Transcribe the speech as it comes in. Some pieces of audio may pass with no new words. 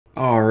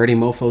Alrighty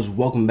mofos,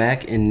 welcome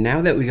back. And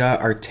now that we got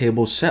our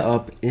table set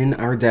up in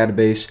our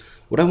database,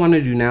 what I want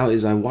to do now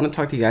is I want to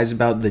talk to you guys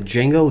about the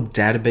Django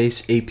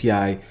database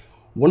API.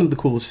 One of the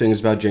coolest things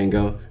about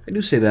Django, I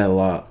do say that a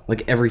lot,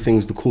 like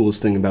everything's the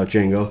coolest thing about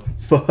Django,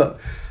 but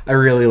I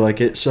really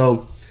like it.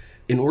 So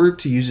in order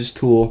to use this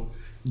tool,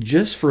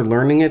 just for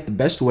learning it, the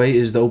best way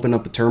is to open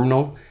up a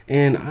terminal.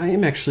 And I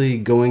am actually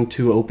going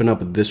to open up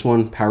this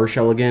one,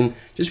 PowerShell again,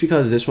 just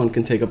because this one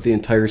can take up the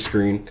entire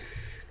screen.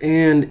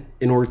 And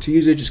in order to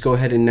use it, just go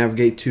ahead and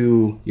navigate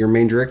to your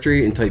main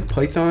directory and type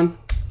Python,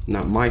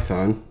 not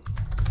Mython.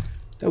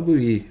 That would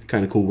be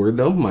kind of cool word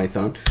though,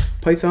 Mython.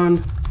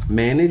 Python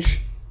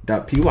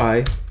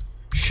manage.py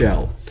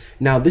shell.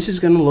 Now this is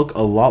going to look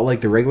a lot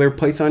like the regular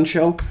Python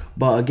shell,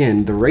 but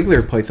again, the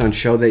regular Python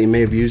shell that you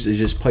may have used is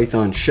just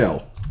Python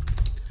shell.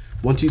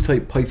 Once you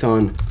type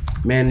Python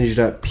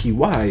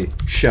manage.py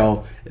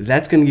shell,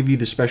 that's going to give you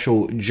the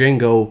special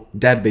Django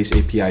database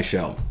API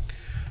shell.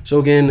 So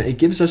again, it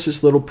gives us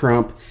this little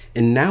prompt,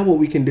 and now what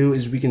we can do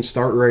is we can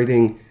start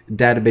writing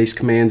database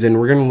commands, and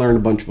we're going to learn a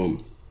bunch of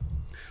them.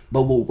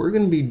 But what we're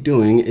going to be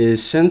doing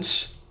is,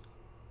 since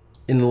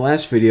in the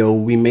last video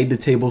we made the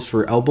tables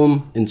for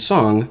album and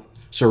song,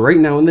 so right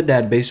now in the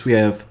database we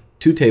have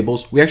two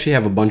tables. We actually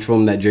have a bunch of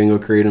them that Django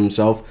created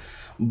himself,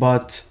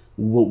 but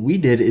what we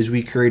did is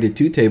we created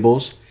two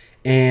tables,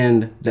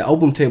 and the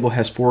album table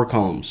has 4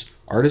 columns: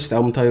 artist,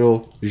 album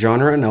title,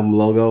 genre, and album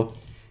logo,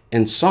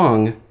 and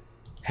song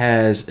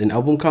has an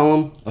album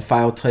column, a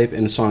file type,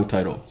 and a song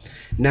title.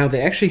 Now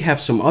they actually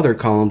have some other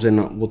columns,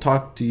 and we'll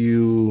talk to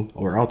you,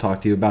 or I'll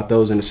talk to you about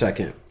those in a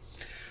second.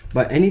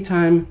 But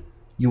anytime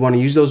you want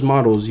to use those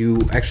models, you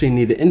actually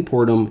need to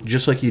import them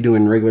just like you do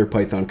in regular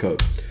Python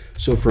code.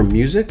 So from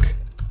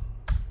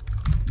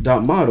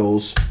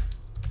music.models,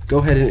 go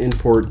ahead and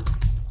import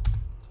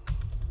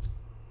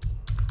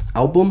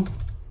album,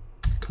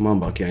 come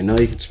on Bucky, I know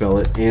you can spell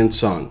it, and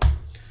song.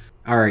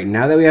 Alright,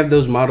 now that we have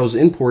those models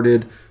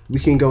imported, we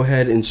can go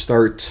ahead and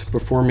start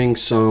performing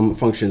some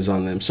functions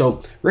on them.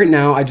 So right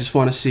now I just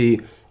want to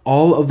see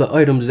all of the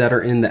items that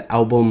are in the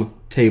album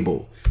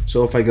table.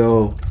 So if I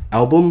go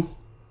album,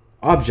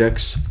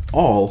 objects,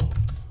 all,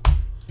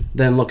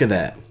 then look at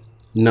that,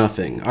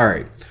 nothing.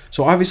 Alright,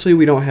 so obviously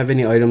we don't have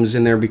any items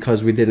in there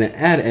because we didn't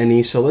add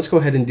any, so let's go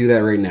ahead and do that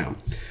right now.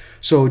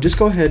 So just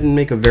go ahead and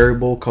make a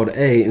variable called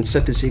a and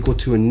set this equal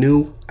to a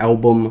new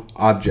album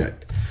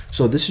object.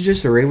 So this is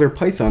just a regular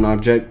Python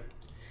object.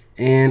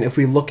 And if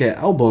we look at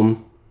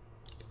album,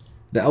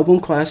 the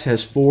album class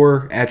has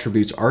 4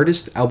 attributes: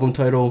 artist, album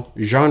title,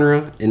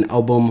 genre, and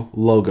album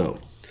logo.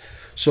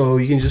 So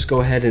you can just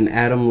go ahead and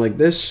add them like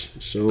this.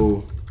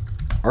 So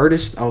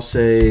artist, I'll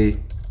say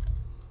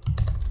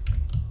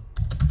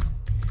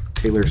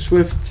Taylor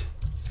Swift.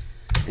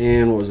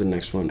 And what was the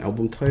next one?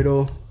 Album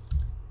title.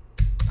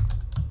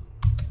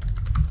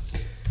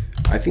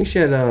 I think she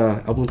had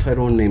a album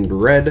title named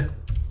Red.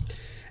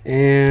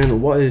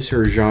 And what is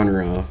her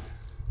genre?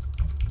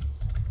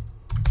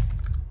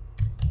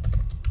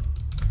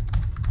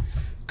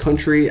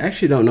 Country. I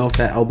actually don't know if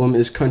that album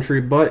is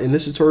country, but in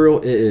this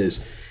tutorial it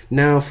is.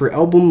 Now for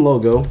album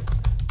logo,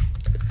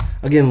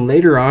 again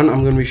later on I'm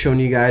going to be showing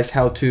you guys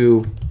how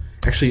to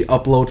actually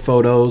upload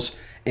photos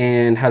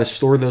and how to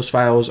store those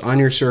files on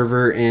your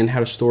server and how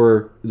to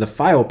store the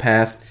file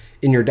path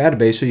in your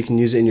database so you can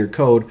use it in your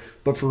code.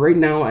 But for right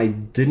now I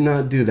did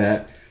not do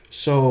that.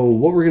 So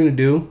what we're going to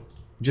do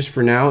just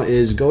for now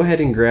is go ahead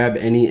and grab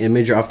any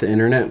image off the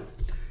internet,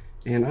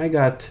 and I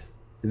got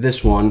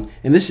this one,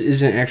 and this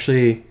isn't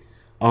actually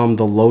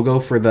the logo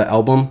for the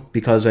album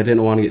because I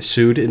didn't want to get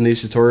sued in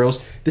these tutorials.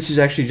 This is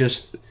actually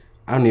just,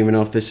 I don't even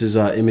know if this is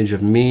an image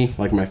of me,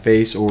 like my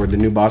face, or the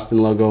New Boston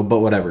logo, but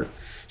whatever.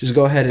 Just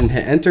go ahead and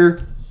hit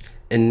enter,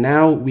 and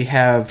now we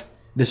have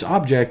this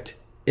object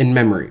in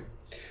memory.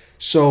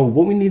 So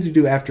what we need to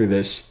do after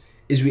this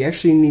is we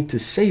actually need to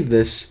save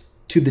this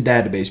to the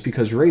database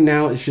because right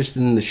now it's just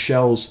in the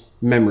shell's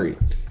memory.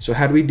 So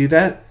how do we do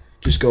that?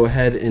 Just go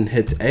ahead and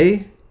hit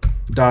a.save.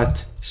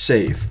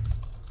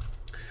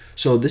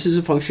 So this is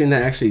a function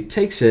that actually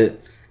takes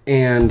it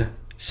and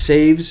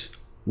saves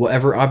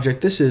whatever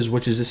object this is,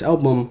 which is this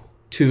album,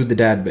 to the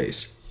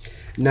database.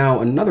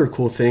 Now another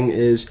cool thing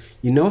is,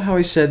 you know how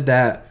I said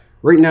that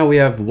right now we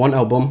have one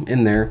album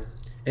in there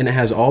and it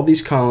has all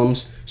these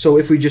columns. So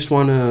if we just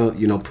want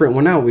to, print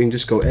one out, we can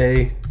just go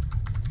a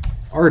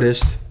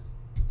artist,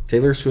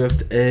 Taylor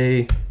Swift,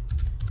 a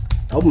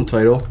album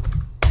title,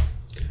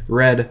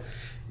 red.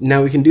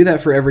 Now we can do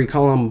that for every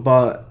column,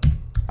 but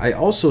I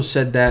also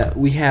said that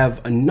we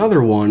have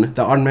another one that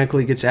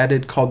automatically gets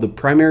added called the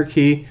primary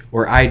key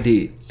or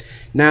ID.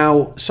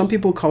 Now, some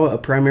people call it a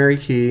primary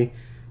key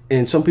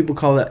and some people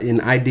call it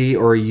an ID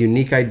or a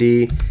unique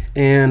ID.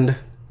 And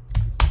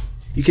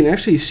you can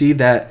actually see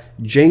that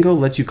Django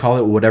lets you call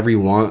it whatever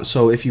you want.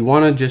 So if you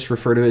want to just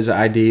refer to it as an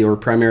ID or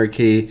primary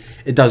key,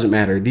 it doesn't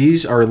matter.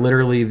 These are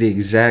literally the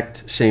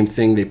exact same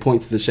thing. They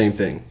point to the same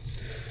thing.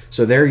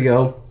 So there you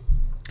go.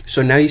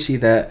 So now you see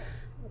that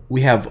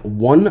we have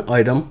one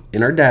item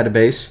in our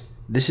database.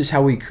 This is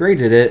how we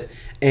created it,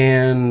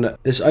 and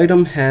this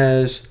item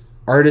has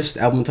artist,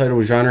 album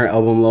title, genre,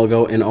 album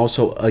logo, and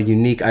also a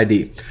unique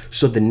ID.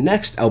 So the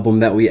next album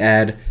that we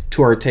add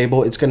to our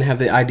table, it's going to have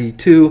the ID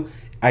 2,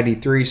 ID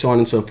 3, so on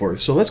and so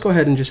forth. So let's go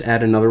ahead and just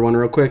add another one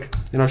real quick,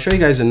 and I'll show you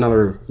guys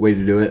another way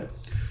to do it.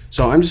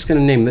 So I'm just going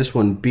to name this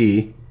one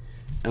B.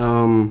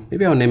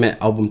 Maybe I'll name it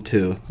album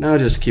 2. Now I'll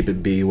just keep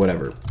it B,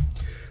 whatever.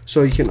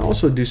 So you can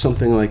also do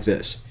something like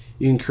this.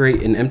 You can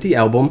create an empty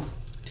album,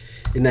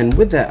 and then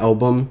with that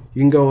album,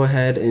 you can go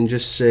ahead and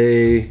just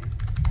say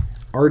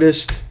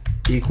artist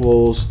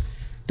equals,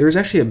 there's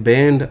actually a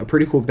band, a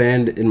pretty cool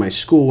band in my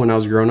school when I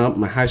was growing up,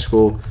 my high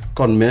school,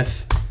 called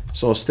Myth,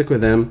 so I'll stick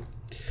with them.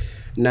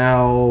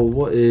 Now,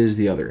 what is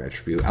the other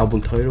attribute?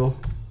 Album title.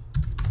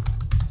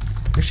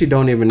 I actually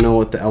don't even know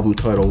what the album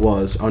title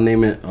was. I'll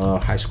name it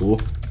High School.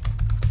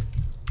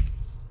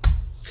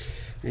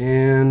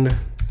 And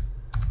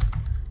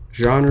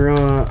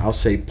genre, I'll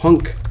say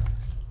punk.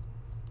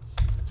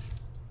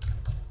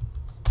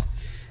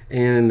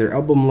 And their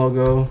album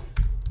logo,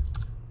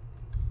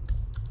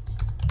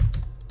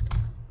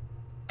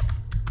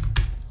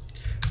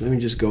 let me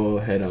just go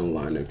ahead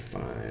online and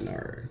find.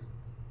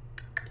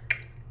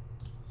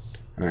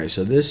 All right,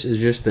 so this is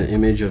just the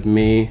image of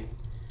me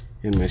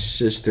and my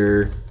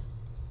sister,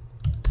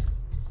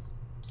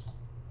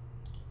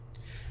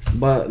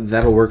 but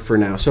that'll work for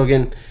now. So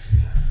again,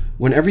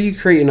 whenever you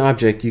create an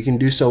object, you can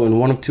do so in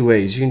one of two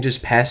ways. You can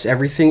just pass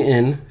everything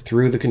in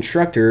through the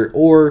constructor,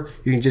 or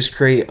you can just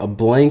create a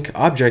blank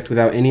object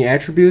without any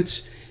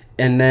attributes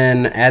and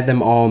then add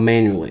them all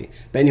manually.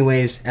 But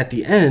anyways, at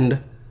the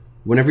end,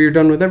 whenever you're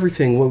done with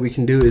everything, what we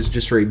can do is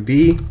just write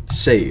B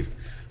save.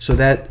 So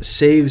that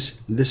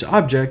saves this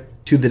object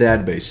to the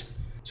database.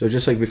 So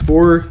just like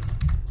before,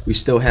 we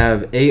still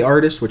have A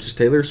artist, which is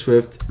Taylor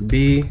Swift,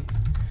 B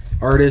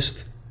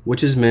artist,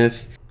 which is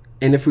Myth.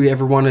 And if we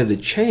ever wanted to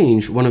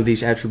change one of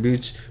these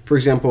attributes, for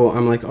example,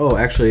 I'm like, oh,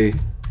 actually,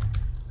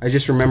 I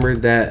just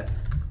remembered that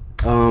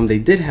they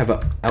did have an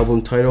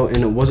album title and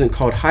it wasn't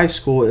called High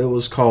School, it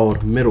was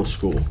called Middle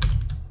School.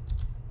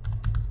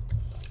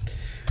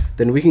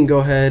 Then we can go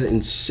ahead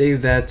and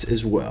save that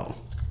as well.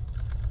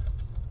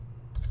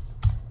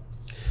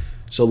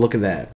 So look at that.